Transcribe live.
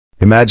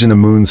Imagine a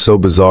moon so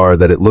bizarre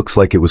that it looks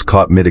like it was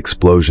caught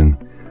mid-explosion,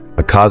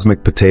 a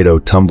cosmic potato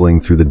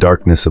tumbling through the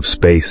darkness of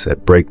space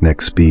at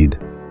breakneck speed.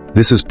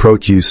 This is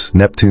Proteus,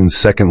 Neptune's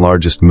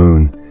second-largest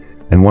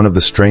moon, and one of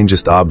the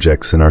strangest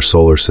objects in our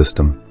solar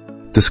system.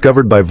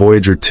 Discovered by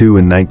Voyager 2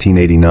 in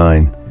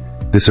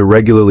 1989, this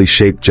irregularly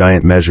shaped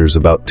giant measures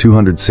about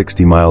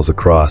 260 miles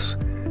across,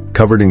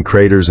 covered in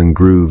craters and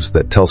grooves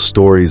that tell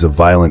stories of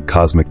violent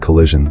cosmic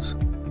collisions.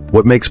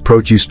 What makes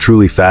Proteus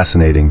truly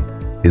fascinating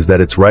is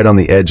that it's right on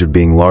the edge of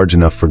being large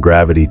enough for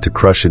gravity to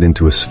crush it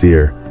into a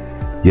sphere,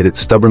 yet it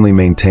stubbornly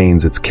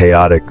maintains its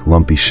chaotic,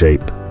 lumpy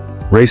shape.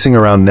 Racing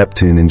around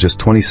Neptune in just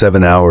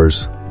 27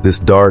 hours, this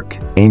dark,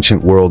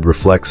 ancient world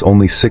reflects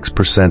only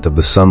 6% of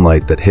the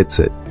sunlight that hits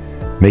it,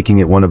 making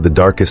it one of the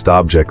darkest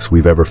objects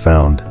we've ever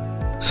found.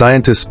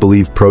 Scientists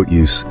believe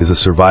Proteus is a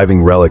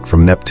surviving relic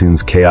from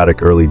Neptune's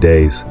chaotic early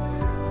days,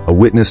 a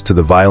witness to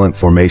the violent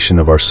formation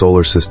of our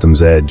solar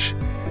system's edge,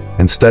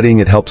 and studying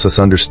it helps us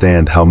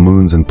understand how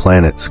moons and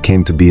planets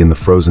came to be in the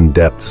frozen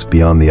depths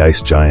beyond the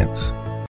ice giants.